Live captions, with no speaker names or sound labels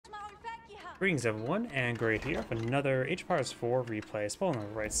Greetings everyone, and great here for another Age of Empires 4 replay. Spawn on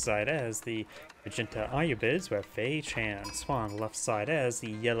the right side as the magenta Ayyubids, we have faye-chan. Spawn on the left side as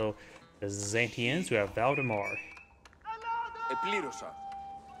the yellow Byzantines, we have Valdemar.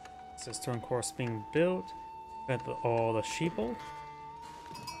 This turn course being built, with all the sheeple.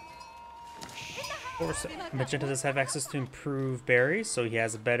 Of course, magenta does have access to improved berries, so he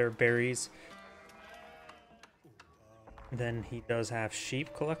has better berries. Then he does have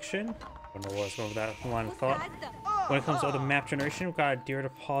sheep collection. I don't know what's going with that line of thought. When it comes to other map generation, we've got a deer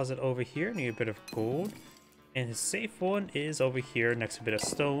deposit over here. Need a bit of gold. And his safe one is over here next to a bit of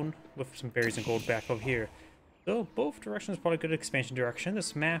stone with some berries and gold back over here. So both directions are probably a good expansion direction.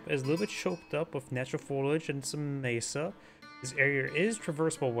 This map is a little bit choked up with natural foliage and some mesa. This area is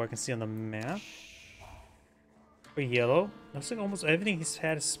traversable, what I can see on the map. For yellow, looks like almost everything he's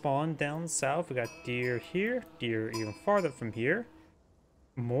had is spawned down south. We got deer here, deer even farther from here.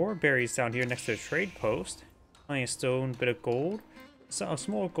 More berries down here next to the trade post. Plenty of stone, bit of gold. So a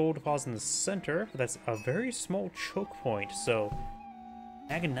small gold deposit in the center, but that's a very small choke point. So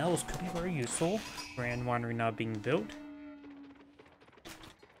mangonels could be very useful. Grand winery now being built.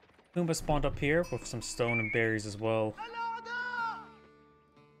 Puma spawned up here with some stone and berries as well.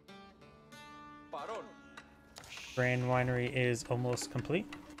 Grand winery is almost complete,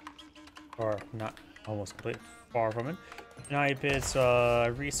 or not almost complete, far from it.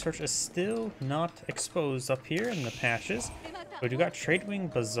 Ayyubids research is still not exposed up here in the patches, but you got Trade Wing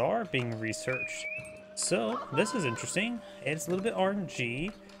Bazaar being researched. So this is interesting. It's a little bit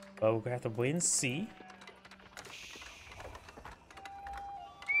RNG, but we're gonna have to wait and see.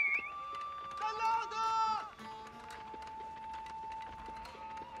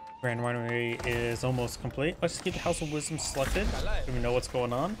 Grand Winery is almost complete. Let's just get the House of Wisdom selected so we know what's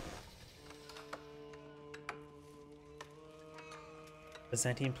going on.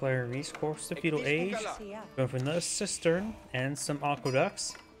 Byzantine player reached course to feudal age. Going for another cistern and some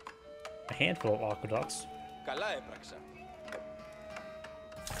aqueducts. A handful of aqueducts.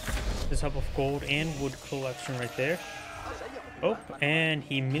 There's help of gold and wood collection right there. Oh, and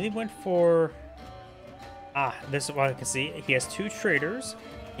he immediately went for... this is what I can see. He has two traders.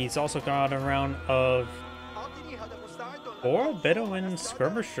 He's also got a round of 4 Bedouin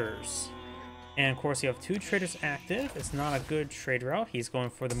skirmishers. And of course you have 2 traders active. It's not a good trade route. He's going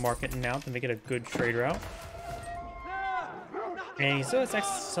for the market now to make it a good trade route. And he still has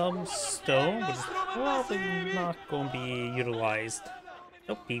some stone, which is probably not going to be utilized.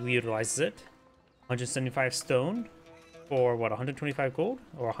 Nope, he utilizes it. 175 stone for what, 125 gold?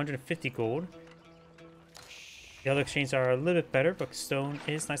 Or 150 gold. The other exchanges are a little bit better, but stone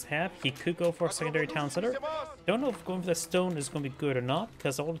is nice to have. He could go for a secondary town center. Don't know if going for the stone is going to be good or not,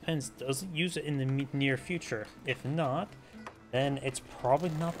 because it all depends. Does it use it in the near future? If not, then it's probably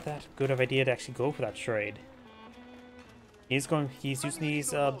not that good of an idea to actually go for that trade. He's using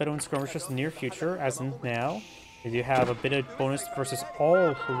these Bedouin skirmishers in the near future, as in now. They do have a bit of bonus versus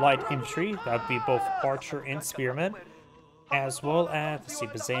all light infantry. That would be both archer and spearmen. As well as, let's see,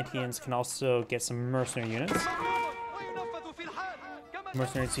 Byzantines can also get some mercenary units.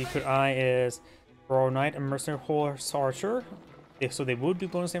 Mercenary you could eye is Royal Knight and Mercenary Horse Archer. So they would do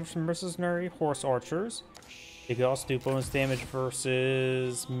bonus damage from Mercenary Horse Archers. They could also do bonus damage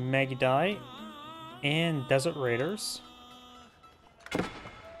versus Magidai and Desert Raiders.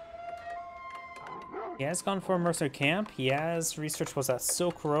 He has gone for a mercenary camp. He has researched what's that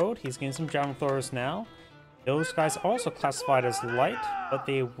Silk Road. He's getting some javelin throwers now. Those guys are also classified as light, but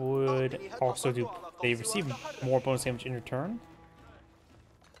they would also they receive more bonus damage in return.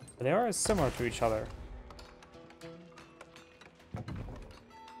 But they are similar to each other.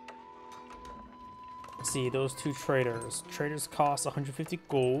 Let's see, those 2 traders. Traders cost 150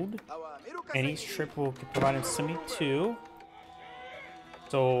 gold, and each trip will provide him 72.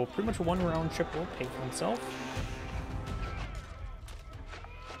 So pretty much 1 round trip will pay for himself.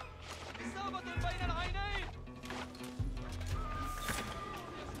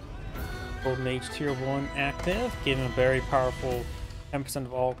 Golden Age Tier 1 active, giving a very powerful 10%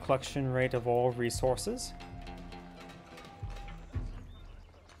 of all collection rate of all resources.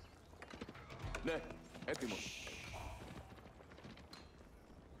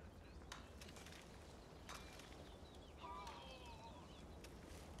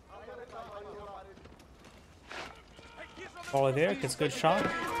 Volley there, gets a good shot.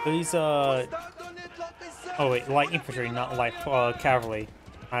 These, oh wait, light infantry, not light cavalry.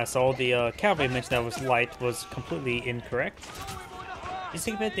 So the cavalry mentioned that was light was completely incorrect. These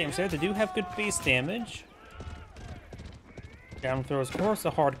take a bit of damage there. They do have good base damage. Down throws, of course, a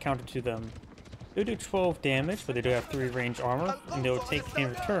hard counter to them. They do 12 damage, but they do have 3 range armor, and they will take in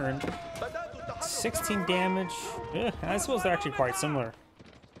return 16 damage. I suppose they're actually quite similar.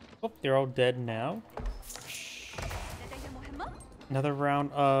 Oh, they're all dead now. Another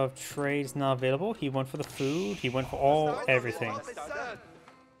round of trades not available. He went for the food. He went for everything.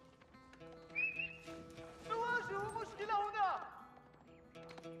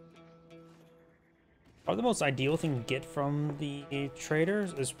 Probably the most ideal thing to get from the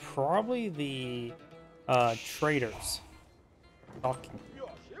traders is probably the traders. Talking.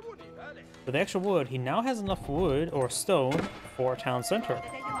 For the extra wood, he now has enough wood or stone for a town center.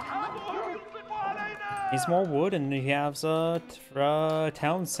 Needs more wood, and he has a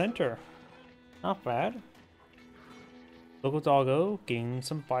town center. Not bad. Local doggo getting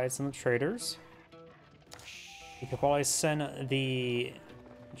some bites on the traders. You could probably send the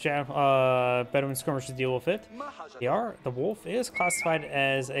Bedouin skirmishers to deal with it. The wolf is classified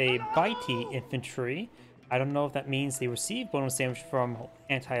as a bitey infantry. I don't know if that means they receive bonus damage from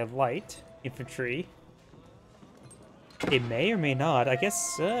anti-light infantry. It may or may not. I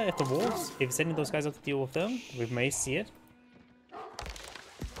guess if the wolves, if sending those guys up to deal with them, we may see it.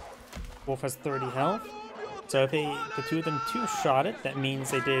 Wolf has 30 health. So if the two of them two-shot it, that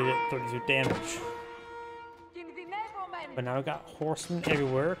means they did 32 damage. But now we got horsemen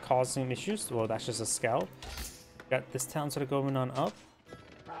everywhere causing issues. Well, that's just a scout. Got this town sort of going on up.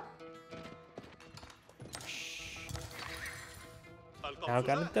 Now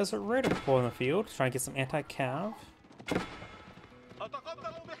got a desert raider deployed in the field, trying to get some anti-cav.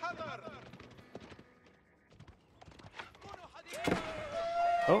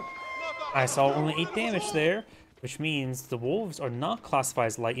 Oh, I saw only 8 damage there, which means the wolves are not classified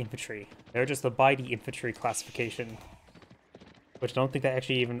as light infantry. They're just the bitey infantry classification, which I don't think that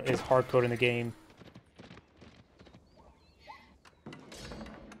actually even is hard-coded in the game.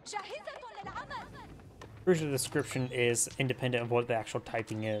 Pretty sure the description is independent of what the actual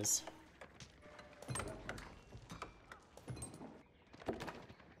typing is.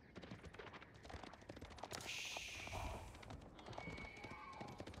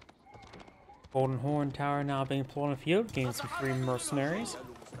 Golden Horn Tower now being deployed in the field, gaining some free mercenaries.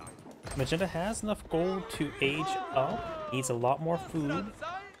 Magenta has enough gold to age up, needs a lot more food.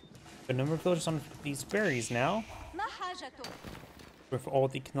 The number of villagers on these berries now. With all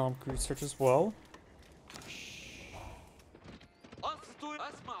the economic research as well.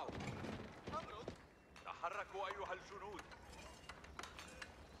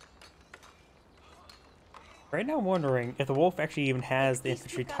 Right now I'm wondering if the wolf actually even has the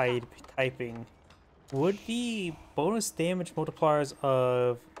infantry typing. Would the bonus damage multipliers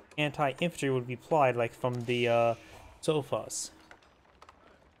of anti-infantry would be applied like from the sofas?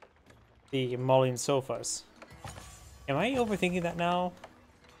 The Malian sofas. Am I overthinking that now?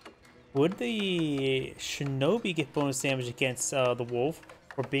 Would the shinobi get bonus damage against the wolf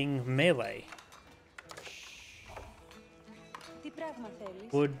for being melee?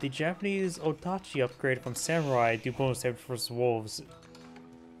 Would the Japanese Otachi upgrade from samurai do bonus damage versus wolves?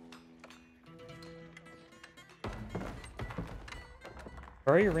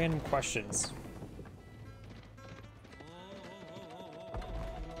 Very random questions.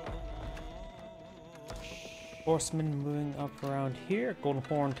 Horsemen moving up around here. Golden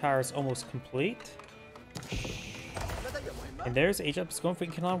Horn Tower is almost complete. And there's Ayyubids going for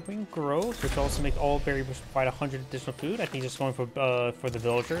economic growth, which also make all berry bush provide 100 additional food. I think just going for the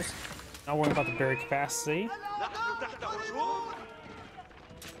villagers. Not worrying about the berry capacity.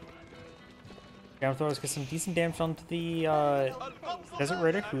 Ground throwers get some decent damage onto the Desert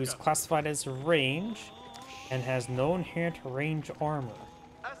Raider, who's classified as range and has no inherent range armor.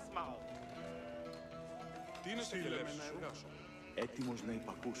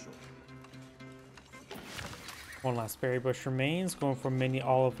 One last berry bush remains, going for many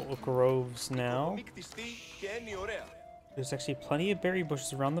olive groves now. There's actually plenty of berry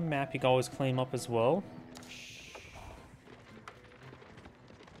bushes around the map you can always claim up as well.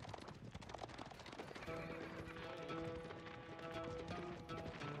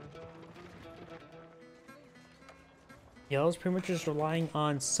 Yellow's pretty much just relying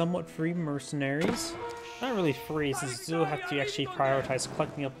on somewhat free mercenaries. Not really free, since you still have to actually prioritize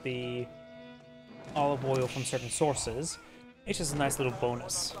collecting up the olive oil from certain sources. It's just a nice little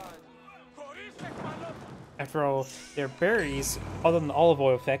bonus. After all, their berries, other than the olive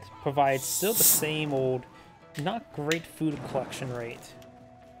oil effect, provide still the same old, not great food collection rate.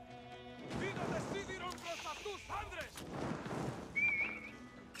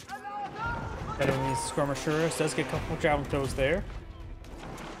 Bedouin skirmishers does get a couple of javelin throws there.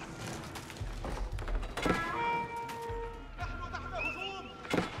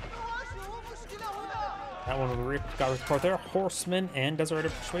 That one got report there. Horsemen and Desert Raider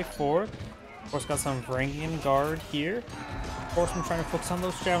push way forward. Of course, got some Varangian Guard here. Of course, I'm trying to focus on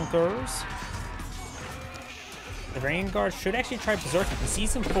those javelin throwers. The Varangian Guard should actually try berserking. He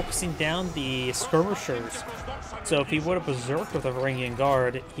sees him focusing down the skirmishers. So if he would have berserked with a Varangian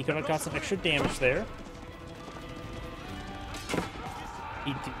Guard, he could have got some extra damage there.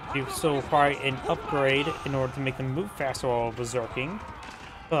 He do so require an upgrade in order to make them move faster while berserking.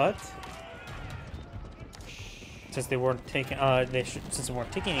 But since they weren't taking since they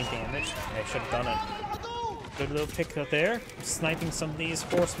weren't taking any damage, they should have done it. Good little pick up there. Sniping some of these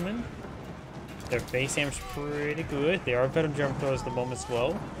horsemen. Their base damage is pretty good. They are better jump throws at the moment as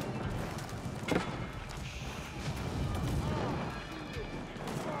well.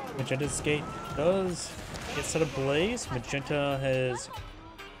 Magenta's gate does get set ablaze. Magenta has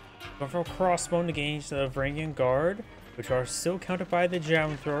gone for a crossbow to engage the Varangian Guard, which are still countered by the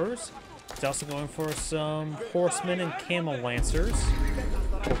javelin throwers. He's also going for some horsemen and camel lancers.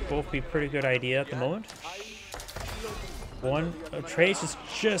 Will both be a pretty good idea at the moment. One Trace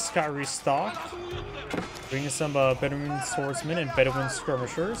just got restocked, bringing some Bedouin swordsmen and Bedouin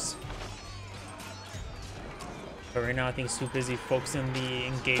skirmishers. But right now, I think he's too busy focusing on the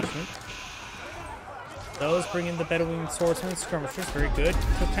engagement. Those bringing the Bedouin swordsmen and skirmishers, very good.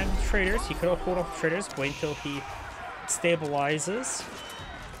 Took time to the traders. He could have pulled off the traders. Wait until he stabilizes.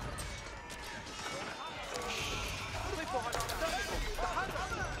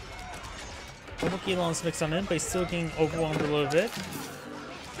 Double Gilon's mixed on in, but he's still getting overwhelmed a little bit.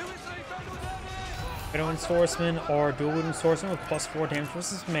 Bedouin swordsmen or dual wielding swordsmen with +4 damage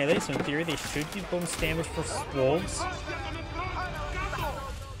versus melee, so in theory they should do bonus damage for wolves.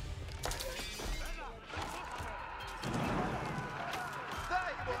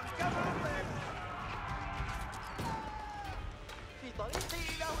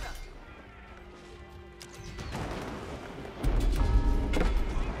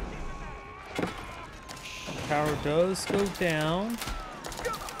 Power does go down.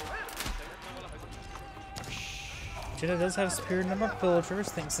 Jeddah does have a superior number of villagers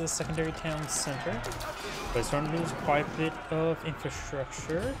thanks to the secondary town center, but it's starting to lose quite a bit of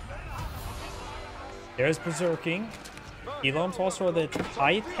infrastructure. There's berserking. Elam's also are the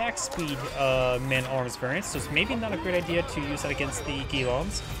high attack speed man-arms variants, so it's maybe not a great idea to use that against the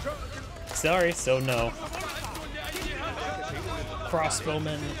Gilons. Sorry, so no.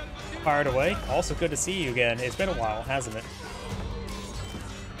 Crossbowmen fired away. Also good to see you again. It's been a while, hasn't it?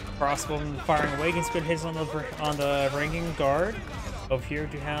 Crossbowmen firing away against good hits on the Varangian Guard. Over here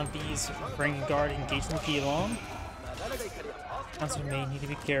to have these Varangian Guard engaged in the Gilon. Council may need to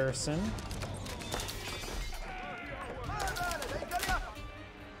be garrisoned.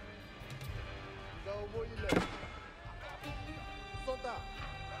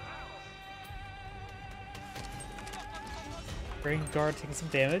 Varangian Guard taking some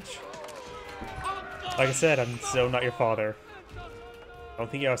damage. Like I said, I'm so not your father. I don't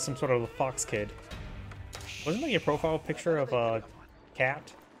think you have some sort of a fox kid. Wasn't that your profile picture of a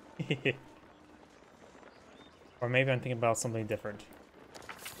cat? Or maybe I'm thinking about something different.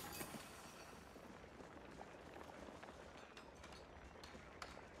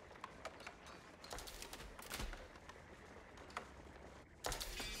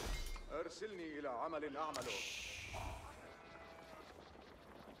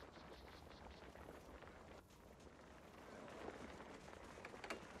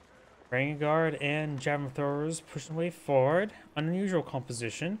 Varangian Guard and javelin throwers pushing way forward. Unusual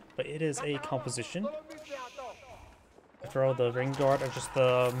composition, but it is a composition. After all, the Varangian Guard are just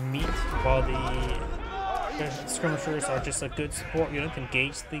the meat, while the skirmishers are just a good support unit to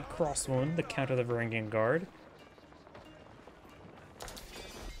engage the crossbowmen to counter the Varangian Guard.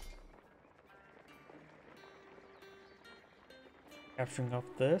 Capturing up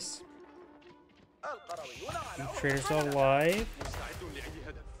this. Two traders are alive.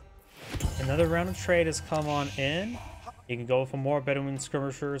 Another round of trade has come on in. You can go for more Bedouin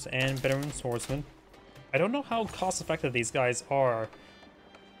skirmishers and Bedouin swordsmen. I don't know how cost effective these guys are.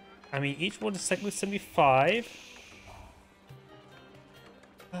 I mean, each one is technically 75.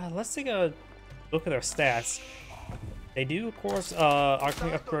 Let's take a look at their stats. They do, of course,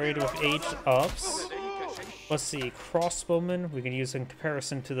 alchemy upgrade with age ups. Let's see, crossbowman we can use in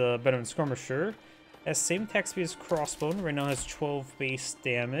comparison to the Bedouin skirmisher. Has same attack speed as crossbowman. Right now has 12 base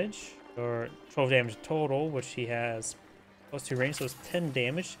damage. Or 12 damage total, which he has +2 range, so it's 10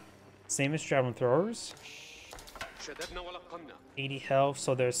 damage. Same as javelin throwers. 80 health,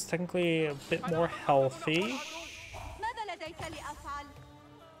 so there's technically a bit more healthy.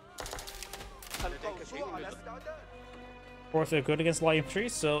 Of course, they're good against light infantry,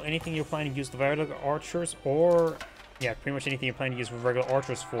 so anything you're planning to use the Violent archers or yeah, pretty much anything you're planning to use regular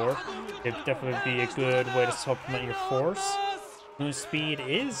archers for, it'd definitely be a good way to supplement your force. Moon speed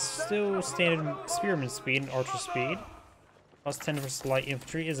is still standard spearman speed and archer speed. Plus 10 versus light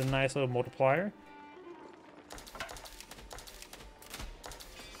infantry is a nice little multiplier.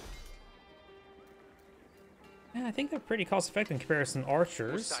 Yeah, I think they're pretty cost effective in comparison to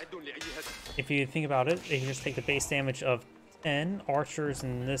archers. If you think about it, you can just take the base damage of 10. Archers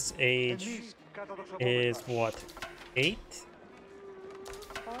in this age is what? 8?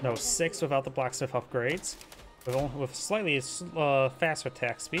 No, 6 without the blacksmith upgrades. With slightly faster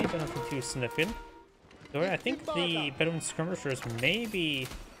attack speed, but nothing too significant. So I think the Bedouin skirmishers may be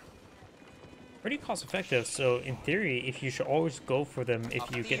pretty cost effective. So in theory, if you should always go for them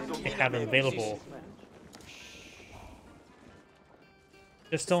if you have them available.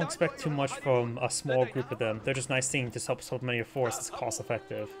 Just don't expect too much from a small group of them. They're just nice things to help supplement your force that's cost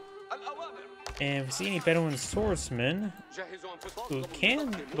effective. And if we see any Bedouin swordsmen who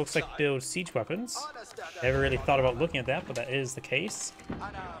can, looks like, build siege weapons. Never really thought about looking at that, but that is the case.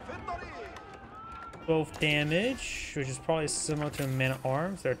 12 damage, which is probably similar to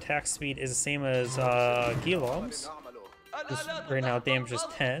man-at-arms. Their attack speed is the same as Gilom's. Right now damage is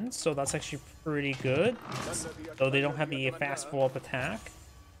 10, so that's actually pretty good. Though they don't have the fast follow-up attack.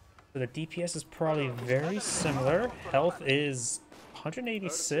 So the DPS is probably very similar. Health is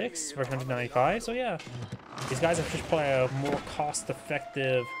 186 versus 195, so yeah. These guys are just probably a more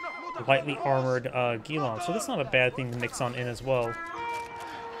cost-effective, lightly armored Gilom, so that's not a bad thing to mix on in as well.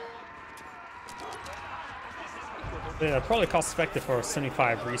 Yeah, probably cost-effective for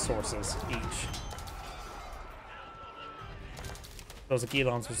 75 resources each. Those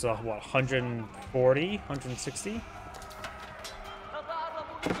Gilons was what, 140, 160?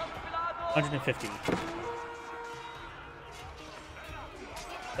 150.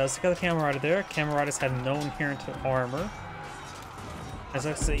 Let's get the Camerata there. Camaratas have no inherent armor. As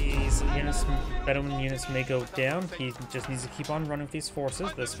I say, these units, Bedouin units may go down. He just needs to keep on running with these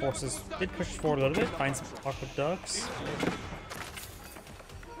forces. Those forces did push forward a little bit, find some aqueducts.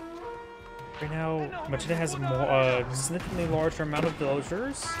 Right now, Machida has a significantly larger amount of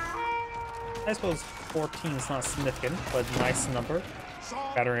villagers. I suppose 14 is not significant, but a nice number.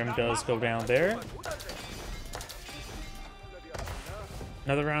 Battarium does go down there.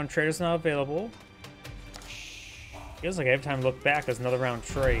 Another round trade is not available. Feels like every time I look back, there's another round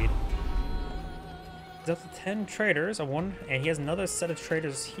trade. He's up to 10 traders, and he has another set of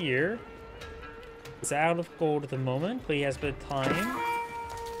traders here. He's out of gold at the moment, but he has a bit of time.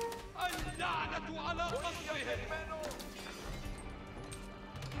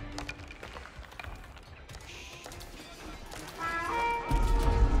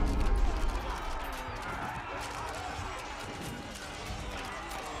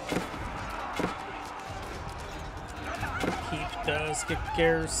 Does get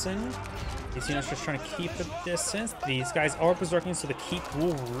garrisoned. These units are just trying to keep a distance. These guys are berserking, so the keep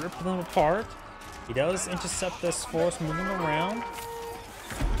will rip them apart. He does intercept this force moving around.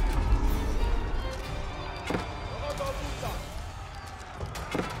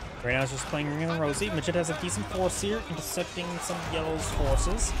 Right now it's just playing Ring and Rosie. Majid has a decent force here, intercepting some Yellow's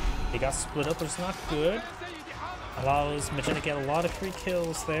forces. They got split up, but it's not good. Allows Majid to get a lot of free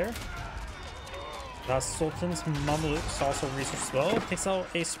kills there. Sultan's Mamelukes also research as well. Takes out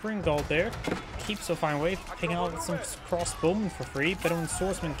a spring gold there. Keeps a fine way, picking out some crossbowmen for free. Bedouin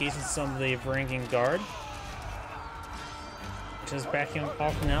swordsman engaging some of the Varangian guard. Just backing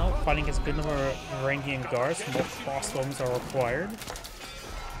off now, fighting against a good number of Varangian guards. More crossbowmen are required.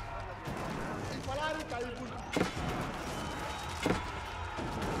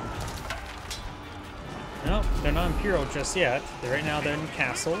 No, they're not Imperial just yet. Right now they're in the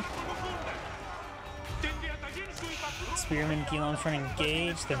castle. Spearmen Gilon trying to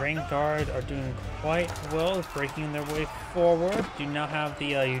engage. The Vanguard are doing quite well, breaking their way forward. Do now have the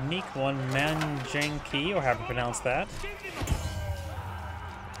unique one, Manjenki, or however you pronounce that.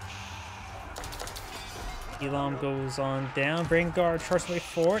 Gilon goes on down. Vanguard charges way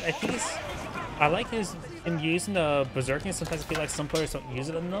forward. I think I like him using the berserking. Sometimes I feel like some players don't use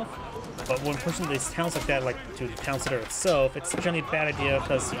it enough. But when pushing these towns like that, like to the town center itself, it's generally a bad idea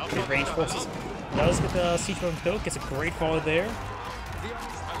because the range forces. Does get the siege weapon built, gets a great follow there.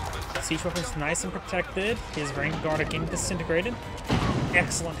 Siege weapon's nice and protected. His Vanguard are getting disintegrated.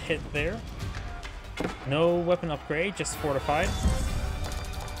 Excellent hit there. No weapon upgrade, just fortified.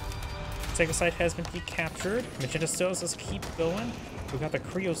 Second site has been decaptured. Magenta still says keep going. We've got the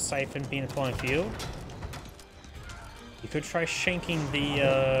Creo Siphon being the flying field. You could try shanking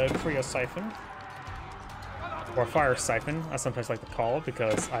the Creo Siphon. Or Fire Siphon, I sometimes like to call it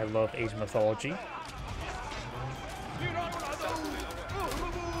because I love Age mythology.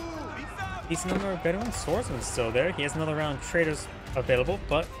 Decent number of Bedouin swordsmen still there. He has another round of traders available,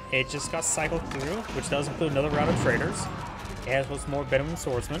 but it just got cycled through, which does include another round of traders, as was more Bedouin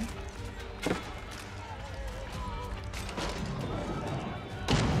swordsmen.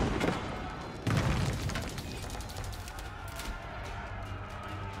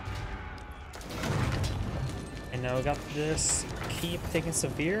 And now we got this keep taking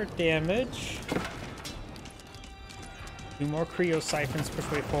severe damage. 2 more Creo siphons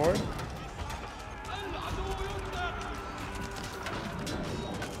push way forward.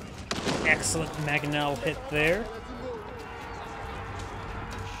 Excellent Mangonel hit there.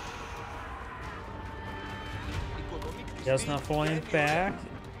 Does not falling back.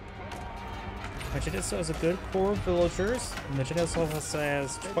 Magenta has a good core of villagers. Magenta also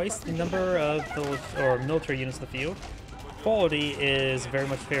has twice the number of military units in the field. Quality is very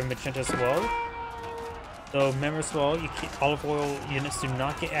much favored Magenta as well. So remember as well, olive oil units do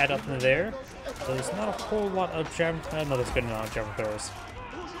not get added up in there. So there's not a whole lot of javelin. No, that's good enough javelin throwers.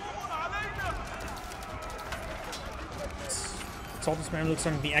 Saltus Man looks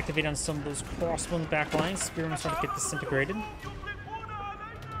starting to be activated on some of those crossbow back lines. Spearmen starting to get disintegrated.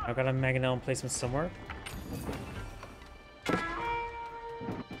 I've got a Mangonel in placement somewhere.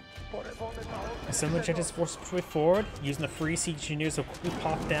 Some Magenta's forces push way forward, using the free siege engineers to quickly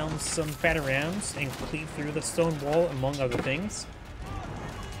pop down some battle rams and cleave through the stone wall, among other things.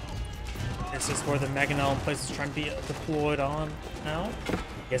 This is where the Mangonel in place is trying to be deployed on now.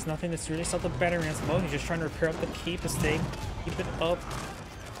 He has nothing that's really stopped the battle rams at the moment. He's just trying to repair up the keep this thing. Keep it up.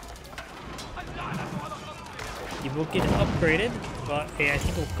 He will get upgraded, but yeah, I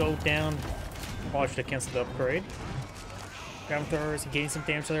think he'll go down. Probably should have canceled the upgrade. Ground throwers getting some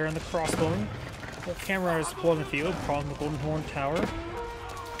damage there on the crossbone. The camera is deployed in the field, calling the Golden Horn Tower.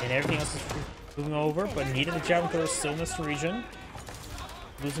 And everything else is moving over, but needed a javelin thrower still in this region.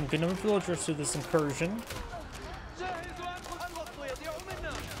 Losing a good number of villagers to this incursion.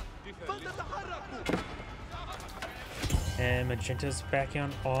 And Magenta's backing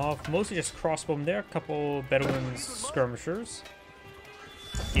on off. Mostly just crossbowmen there. A couple Bedouin skirmishers.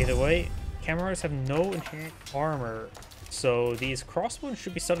 Either way, Cameras have no inherent armor. So these crossbows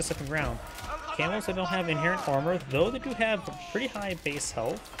should be still the second round. Camels that don't have inherent armor, though they do have pretty high base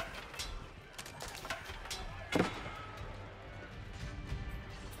health.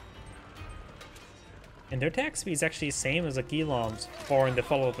 And their attack speed is actually the same as a Gilom's, barring the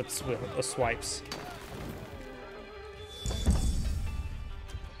follow-up with swipes.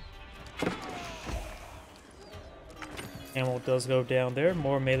 Camel does go down there.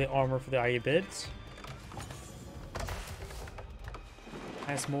 More melee armor for the Ayyubids.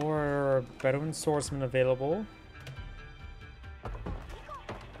 Has more Bedouin swordsmen available.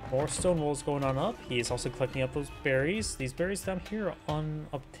 More stone walls going on up. He is also collecting up those berries. These berries down here are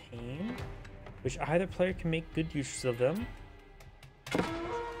unobtained, which either player can make good use of them.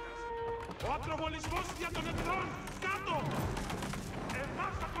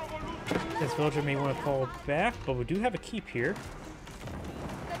 This villager may want to fall back, but we do have a keep here.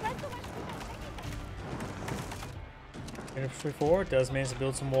 Infantry 4 does manage to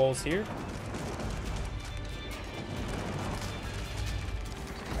build some walls here.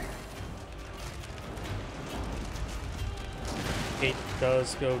 Gate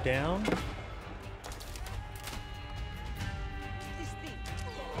does go down.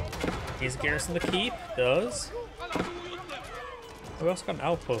 He's garrison the keep, does. We also got an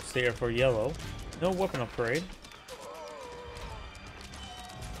outpost there for yellow. No weapon upgrade.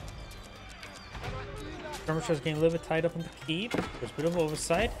 Skirmishers getting a little bit tied up in the keep. There's a bit of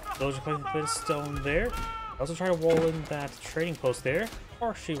oversight. Those are collecting a bit of stone there. Also try to wall in that trading post there.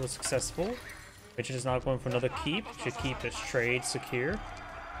 Partially was successful. Which is not going for another keep. Should keep this trade secure.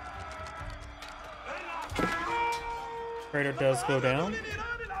 Trader does go down.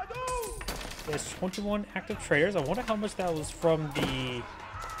 There's 21 active traders. I wonder how much that was from the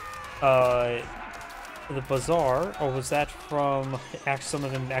bazaar, or was that from some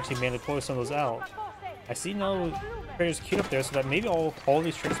of them actually manually deployed some of those out. I see no traders queued up there, so that maybe all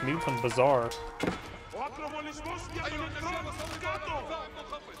these traders moved from the bazaar.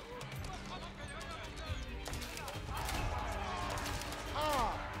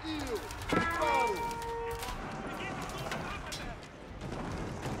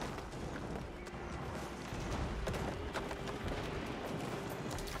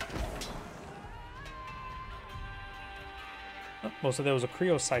 Oh, so there was a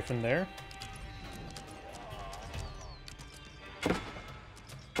Creo siphon there.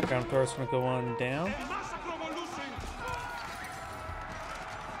 Ground throwers gonna go on down.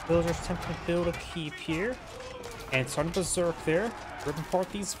 Villagers attempting to build a keep here. And starting berserk there. Ripping apart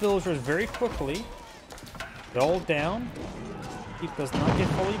these villagers very quickly. They're all down. Keep does not get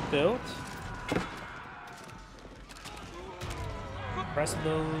fully built. The rest of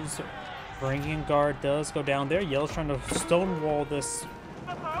those Varangian guard does go down there. Yellow's trying to stonewall this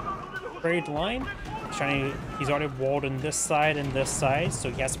trade line. He's already walled in this side and this side, so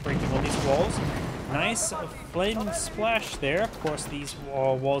he has to break through one of these walls. Nice flame splash there. Of course, these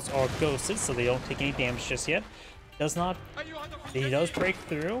walls are ghosted, so they don't take any damage just yet. He does break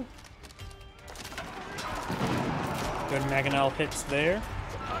through. Good Mangonel hits there.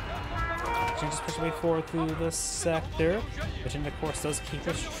 Just push way forward through this sector, which in the course does keep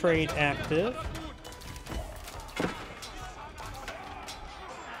his trade active.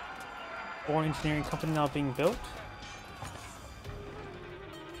 More engineering company now being built.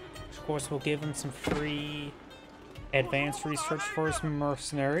 Of course, will give him some free advanced research for his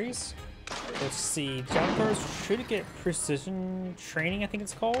mercenaries. Let's see, Jumpers should get precision training, I think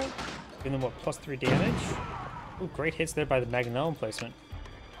it's called. Giving them what, +3 damage. Ooh, great hits there by the Mangonel emplacement.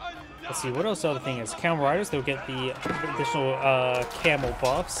 Let's see, what else the other thing is? Camel Riders, they'll get the additional camel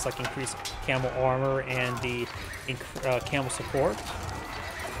buffs, like increased camel armor and the camel support.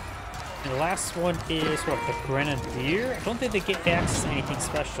 And the last one is, what, the Grenadier? I don't think they get access to anything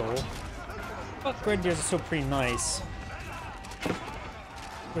special, but Grenadiers are still pretty nice.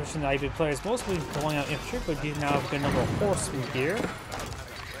 Pushing the Ayyubid players mostly going out infantry, but do now have a good number of horsemen here.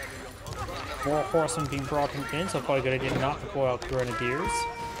 More horsemen being brought in, so probably a good idea not to pull out Grenadiers.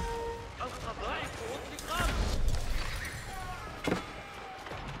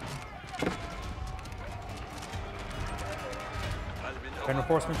 General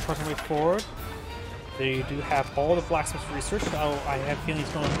horsemen trudging way forward. They do have all the blacksmiths research. So I have a feeling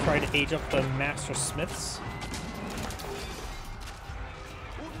he's going to try to age up the master smiths.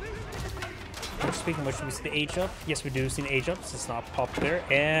 Speaking of which, we see the age up. Yes, we do see the age ups. It's not popped there.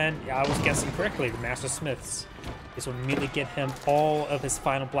 And I was guessing correctly, the master smiths. This will immediately get him all of his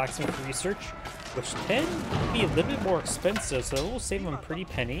final blacksmith research, which tend to be a little bit more expensive, so it will save him a pretty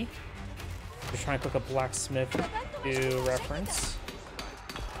penny. Just trying to click a blacksmith to reference.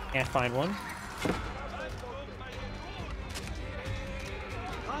 Can't find one.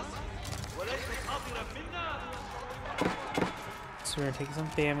 So we're taking some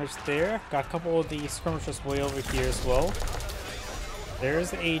damage there. Got a couple of the skirmishers way over here as well.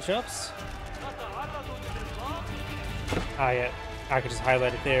 There's the age ups. Yeah, I could just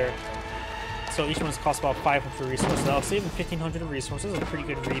highlight it there. So each one's cost about 500 resources. I'll save them 1,500 resources. A pretty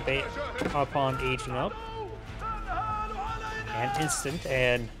good rebate upon aging up. And instant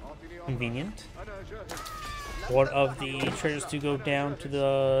and convenient. One of the traders do go down to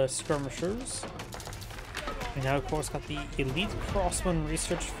the skirmishers. And now, of course, got the elite crossbow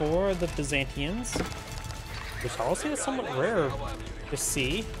research for the Byzantines, which I'll say is somewhat rare to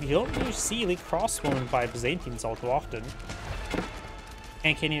see. You don't really see elite crossbowmen by Byzantines all too often.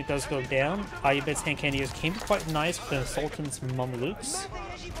 Hand cannon does go down. Ayyubids hand cannons came quite nice for the Sultan's Mamelukes.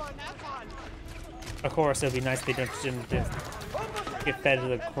 Of course, it'd be nice if they didn't get fed to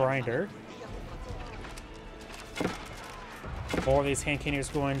the grinder. All of these hand cannons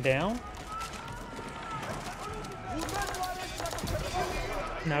going down.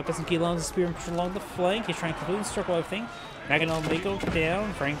 Now got some Gilons and Spearmen pushing along the flank. He's trying to completely circle everything. Mangonel may go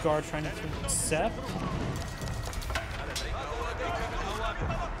down. Vanguard trying to intercept.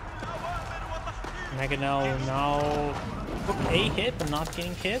 Mangonel now a hit, but not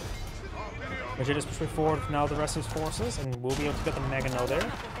getting hit. Majid is pushing forward for now the rest of his forces, and we'll be able to get the Mangonel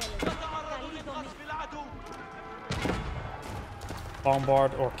there.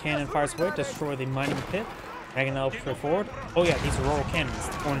 Bombard or cannon fires away, destroy the mining pit. Mangonel push forward. Oh yeah, these are royal cannons.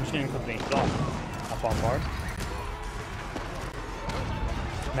 Foreign engineering company. Oh, not bombard.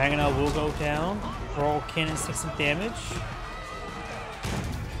 Mangonel will go down. Royal cannons take some damage.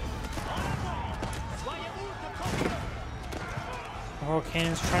 Royal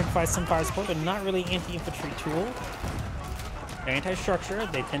cannons try to provide some fire support, but not really anti-infantry tool. They're anti-structure.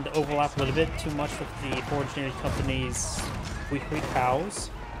 They tend to overlap a little bit too much with the foreign engineering company's weak POWs.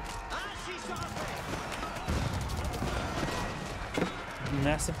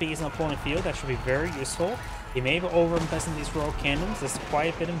 Massive bees in the opponent field, that should be very useful. They may be over-invest in these royal cannons. This is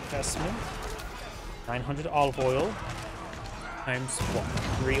quite a bit of investment. 900 olive oil times what?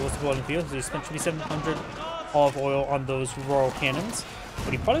 3 was the opponent field, so he spent 2,700 olive oil on those royal cannons.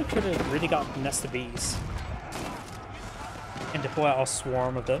 But he probably could have really got nest of bees and deploy out a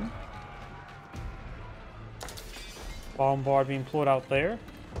swarm of them. Bombard being pulled out there.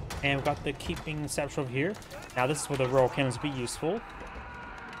 And we've got the keeping steps over here. Now this is where the royal cannons will be useful.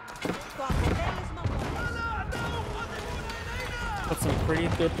 some pretty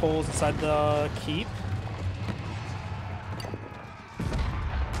good holes inside the keep.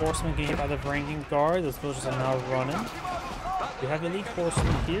 Horsemen getting hit by the Varangian Guard. Those villagers are now running. We have elite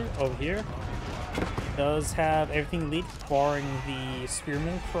horsemen here, over here. Does have everything elite, barring the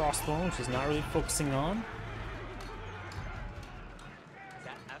spearman crossbow, which is not really focusing on.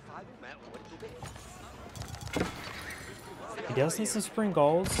 He does need some spring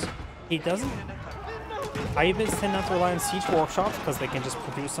galls. He doesn't. Ayyubids tend not to rely on siege workshops because they can just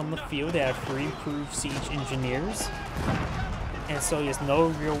produce on the field. They have free improved siege engineers. And so he has no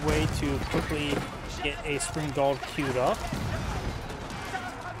real way to quickly get a spring guard queued up.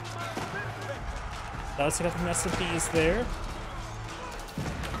 Does hit up the nest of bees there.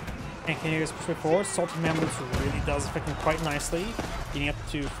 And Canadians push forward. Salted Mammoths really does affect him quite nicely, getting up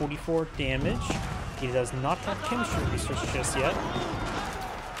to 44 damage. He does not have chemistry research just yet.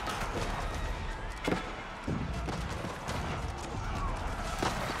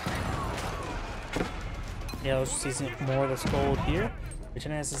 Yeah, let's see some more of this gold here.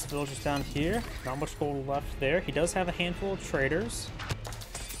 Byzantines has his villagers down here. Not much gold left there. He does have a handful of traders.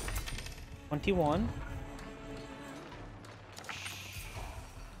 21.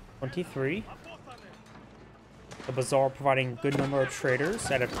 23. The bazaar providing a good number of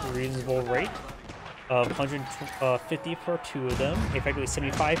traders at a reasonable rate of 150 for 2 of them, effectively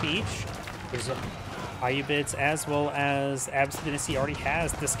 75 each. There's Ayyubids as well as Abyss Dynasty already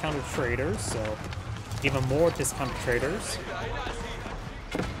has discounted traders, so even more discounted traders.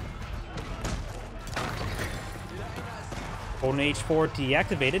 Golden Age 4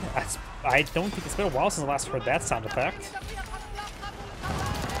 deactivated. I don't think it's been a while since I last heard that sound effect.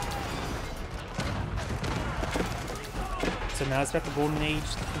 So now it's got the Golden Age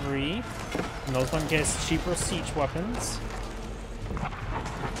 3. And those one gets cheaper siege weapons.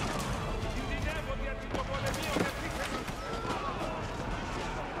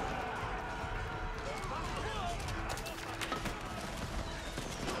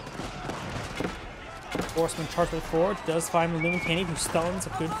 Horseman charge with forward, does find Illuminati, who stuns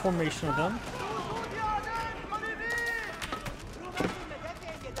a good formation of them.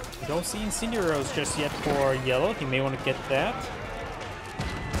 We don't see Incendiary Arrows just yet for yellow. You may want to get that.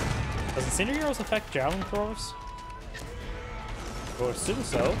 Does Incendiary Arrows affect Javelin throws? I would assume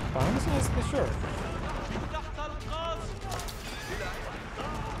so, but I'm not so sure.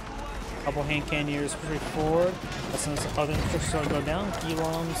 Couple hand cannoneers push forward. As soon as other instructions go down,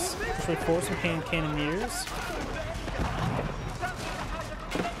 Gilons push forward some hand cannoneers.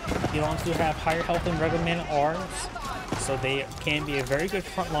 Gilons do have higher health than regular man at arms, so they can be a very good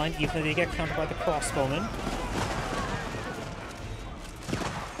front line, even if they get countered by the crossbowmen.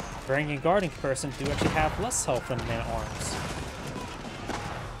 Varangian Guard in comparison do actually have less health than man at arms.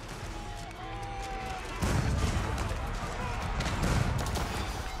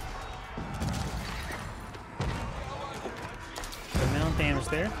 Damage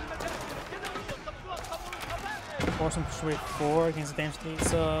there. Horseman push away 4 against the damage to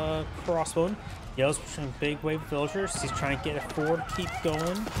these crossbow. Yellow's pushing a big wave of villagers. He's trying to get it forward, keep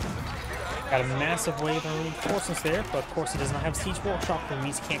going. Got a massive wave of reinforcements there, but of course he does not have siege workshop, which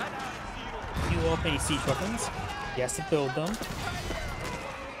means he can't fuel up any siege weapons. He has to build them.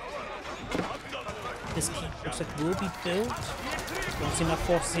 This keep looks like will be built. Don't see enough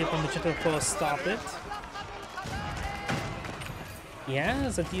forces here from the Magenta to stop it. Yeah,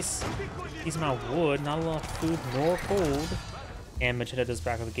 it's a decent amount of wood, not a lot of food nor cold. And Magenta is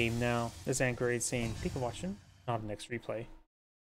back of the game now. This is Anchor 8 saying, thank you for watching. Not the next replay.